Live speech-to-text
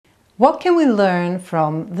What can we learn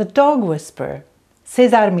from the dog whisperer,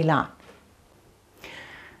 Cesar Millan?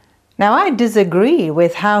 Now, I disagree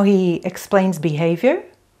with how he explains behavior,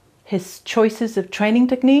 his choices of training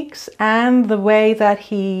techniques, and the way that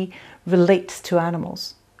he relates to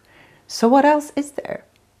animals. So what else is there?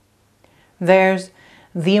 There's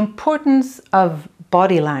the importance of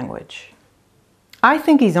body language. I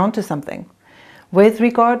think he's onto something with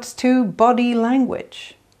regards to body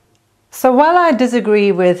language. So while I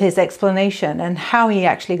disagree with his explanation and how he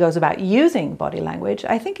actually goes about using body language,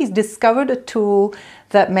 I think he's discovered a tool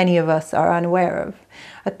that many of us are unaware of.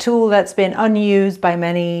 A tool that's been unused by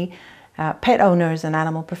many pet owners and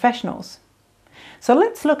animal professionals. So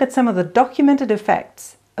let's look at some of the documented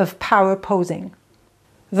effects of power posing.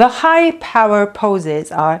 The high power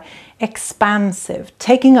poses are expansive,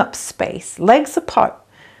 taking up space, legs apart.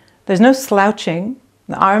 There's no slouching,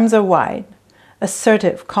 the arms are wide.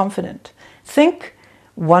 Assertive, confident. Think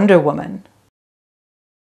Wonder Woman.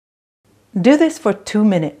 Do this for 2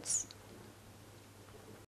 minutes.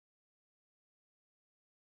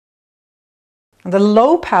 The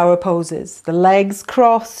low power poses, the legs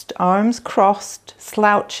crossed, arms crossed,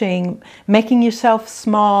 slouching, making yourself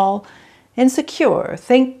small, insecure.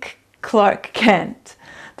 Think Clark Kent.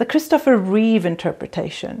 The Christopher Reeve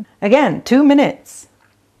interpretation. Again, 2 minutes.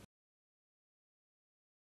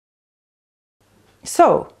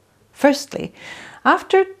 So, firstly,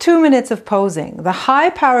 after 2 minutes of posing, the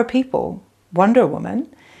high power people, Wonder Woman,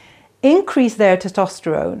 increase their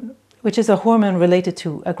testosterone, which is a hormone related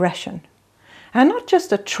to aggression. And not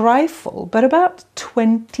just a trifle, but about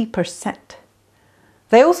 20%.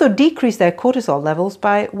 They also decrease their cortisol levels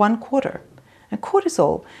by 1/4. And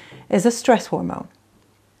cortisol is a stress hormone.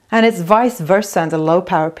 And it's vice versa in the low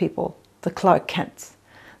power people, the Clark Kents.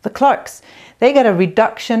 The Clarks, they get a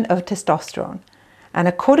reduction of testosterone and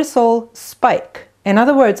a cortisol spike, in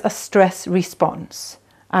other words, a stress response,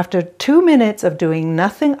 after 2 minutes of doing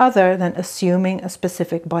nothing other than assuming a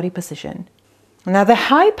specific body position. Now, the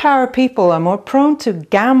high power people are more prone to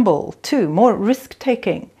gamble too, more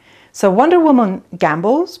risk-taking. So Wonder Woman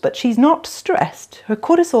gambles, but she's not stressed. Her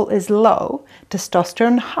cortisol is low,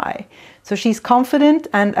 testosterone high, so she's confident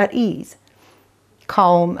and at ease,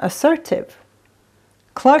 calm, assertive.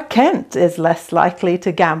 Clark Kent is less likely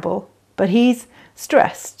to gamble, but he's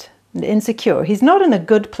stressed and insecure. He's not in a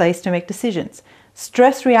good place to make decisions.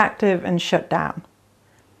 Stress reactive and shut down.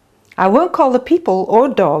 I won't call the people or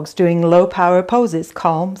dogs doing low power poses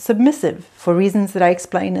calm, submissive, for reasons that I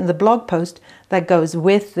explain in the blog post that goes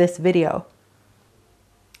with this video.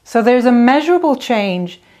 So there's a measurable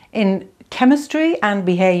change in chemistry and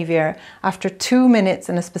behavior after 2 minutes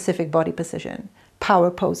in a specific body position,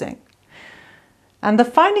 power posing. And the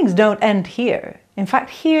findings don't end here. In fact,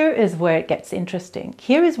 here is where it gets interesting.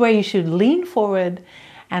 Here is where you should lean forward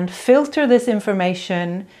and filter this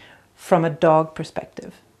information from a dog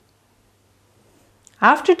perspective.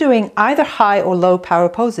 After doing either high or low power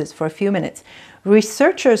poses for a few minutes,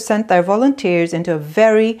 researchers sent their volunteers into a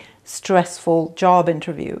very stressful job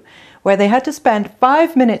interview where they had to spend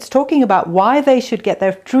 5 minutes talking about why they should get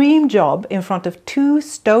their dream job in front of 2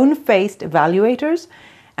 stone-faced evaluators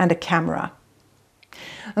and a camera.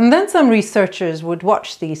 And then some researchers would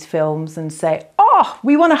watch these films and say, oh,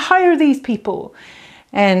 we want to hire these people.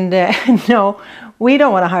 And no, we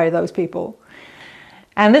don't want to hire those people.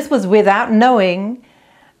 And this was without knowing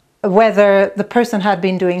whether the person had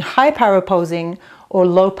been doing high power posing or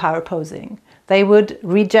low power posing. They would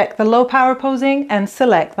reject the low power posing and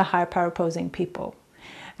select the high power posing people.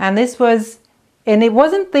 And it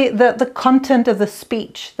wasn't the content of the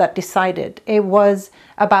speech that decided. It was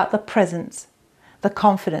about the presence, the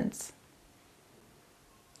confidence.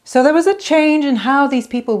 So there was a change in how these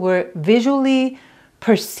people were visually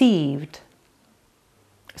perceived.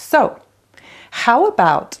 So, how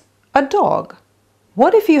about a dog?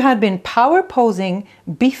 What if you had been power posing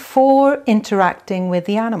before interacting with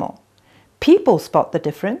the animal? People spot the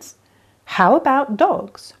difference. How about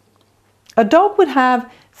dogs? A dog would have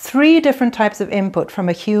 3 different types of input from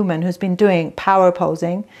a human who's been doing power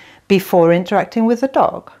posing before interacting with the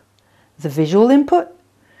dog. The visual input,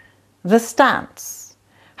 the stance,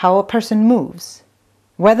 how a person moves,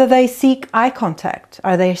 whether they seek eye contact,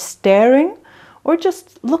 are they staring or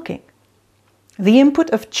just looking? The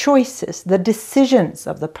input of choices, the decisions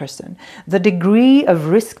of the person, the degree of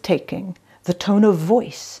risk-taking, the tone of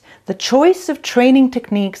voice, the choice of training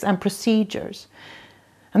techniques and procedures.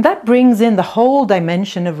 And that brings in the whole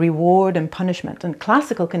dimension of reward and punishment, and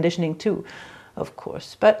classical conditioning too, of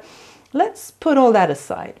course. But let's put all that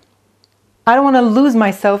aside. I don't want to lose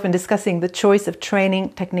myself in discussing the choice of training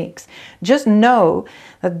techniques. Just know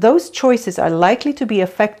that those choices are likely to be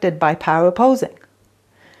affected by power posing.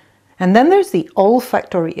 And then there's the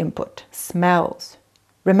olfactory input, smells.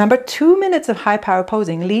 Remember, 2 minutes of high power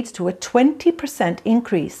posing leads to a 20%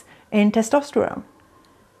 increase in testosterone.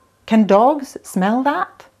 Can dogs smell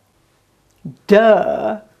that?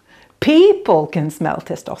 Duh! People can smell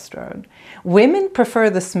testosterone. Women prefer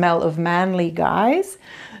the smell of manly guys,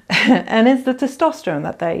 and it's the testosterone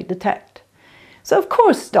that they detect. So of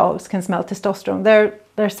course dogs can smell testosterone.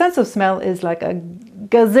 Their sense of smell is like a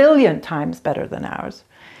gazillion times better than ours.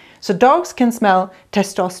 So dogs can smell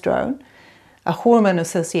testosterone, a hormone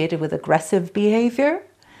associated with aggressive behavior,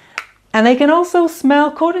 and they can also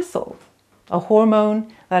smell cortisol, a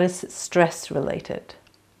hormone that is stress related.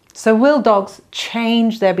 So will dogs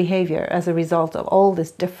change their behavior as a result of all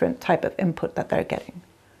this different type of input that they're getting?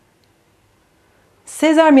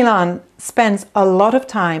 Cesar Millan spends a lot of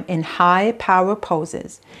time in high power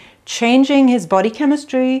poses, changing his body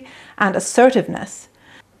chemistry and assertiveness.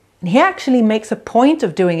 And he actually makes a point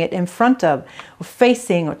of doing it in front of, or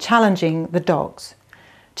facing, or challenging the dogs.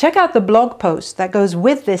 Check out the blog post that goes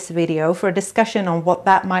with this video for a discussion on what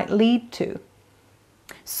that might lead to.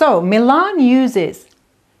 So Millan uses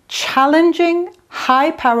challenging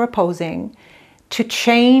high power posing to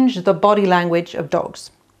change the body language of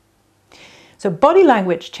dogs. So body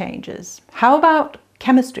language changes. How about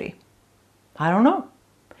chemistry? I don't know.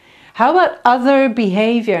 How about other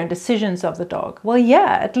behavior and decisions of the dog? Well,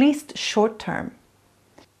 yeah, at least short term.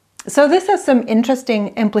 So this has some interesting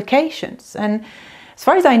implications, and as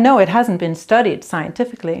far as I know, it hasn't been studied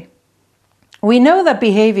scientifically. We know that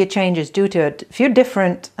behavior changes due to a few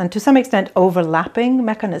different and to some extent overlapping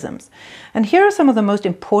mechanisms. And here are some of the most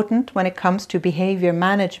important when it comes to behavior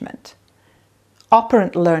management.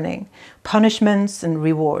 Operant learning, punishments and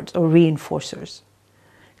rewards or reinforcers.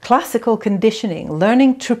 Classical conditioning,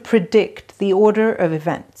 learning to predict the order of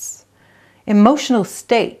events. Emotional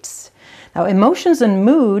states. Now, emotions and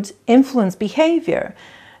moods influence behavior,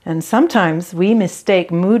 and sometimes we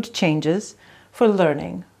mistake mood changes for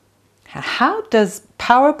learning. How does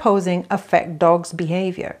power posing affect dogs'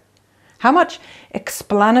 behavior? How much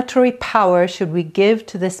explanatory power should we give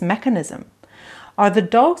to this mechanism? Are the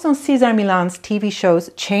dogs on Cesar Millan's TV shows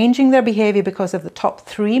changing their behavior because of the top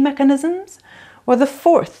 3 mechanisms, or the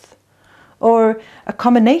 4th, or a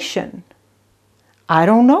combination? I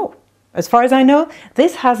don't know. As far as I know,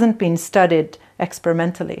 this hasn't been studied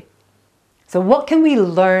experimentally. So what can we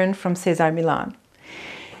learn from Cesar Millan?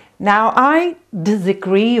 Now, I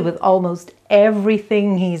disagree with almost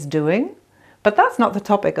everything he's doing, but that's not the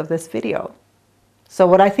topic of this video. So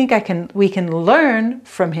what I think we can learn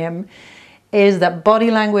from him is that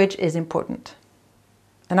body language is important.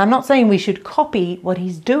 And I'm not saying we should copy what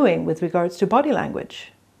he's doing with regards to body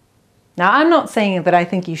language. Now, I'm not saying that I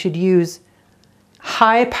think you should use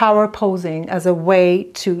high power posing as a way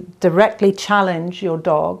to directly challenge your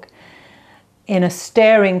dog in a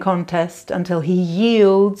staring contest until he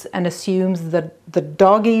yields and assumes the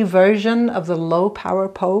doggy version of the low power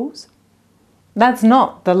pose. That's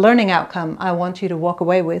not the learning outcome I want you to walk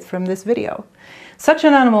away with from this video. Such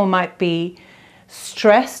an animal might be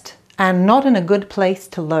stressed and not in a good place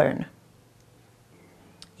to learn.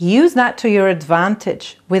 Use that to your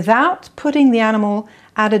advantage without putting the animal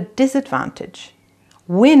at a disadvantage.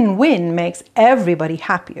 Win-win makes everybody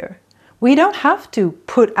happier. We don't have to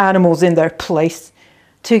put animals in their place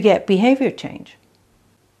to get behavior change.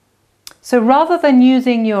 So rather than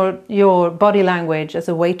using your body language as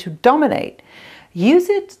a way to dominate, use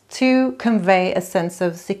it to convey a sense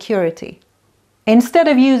of security. Instead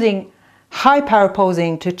of using high power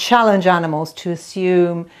posing to challenge animals to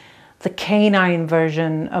assume the canine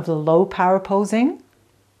version of the low power posing,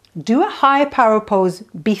 do a high power pose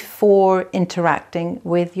before interacting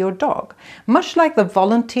with your dog, much like the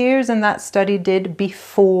volunteers in that study did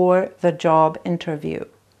before the job interview.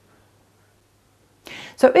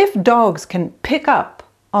 So if dogs can pick up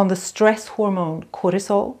on the stress hormone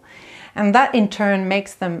cortisol, and that in turn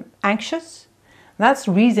makes them anxious, that's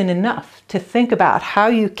reason enough to think about how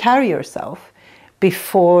you carry yourself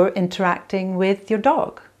before interacting with your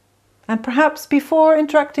dog, and perhaps before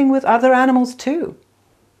interacting with other animals too.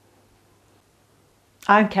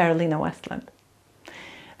 I'm Carolina Westland.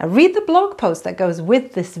 Now read the blog post that goes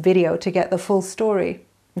with this video to get the full story,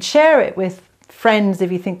 and share it with friends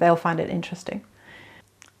if you think they'll find it interesting.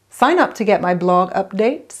 Sign up to get my blog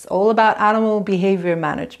updates all about animal behavior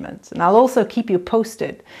management, and I'll also keep you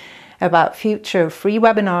posted about future free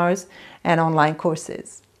webinars and online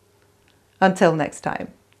courses. Until next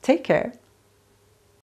time, take care.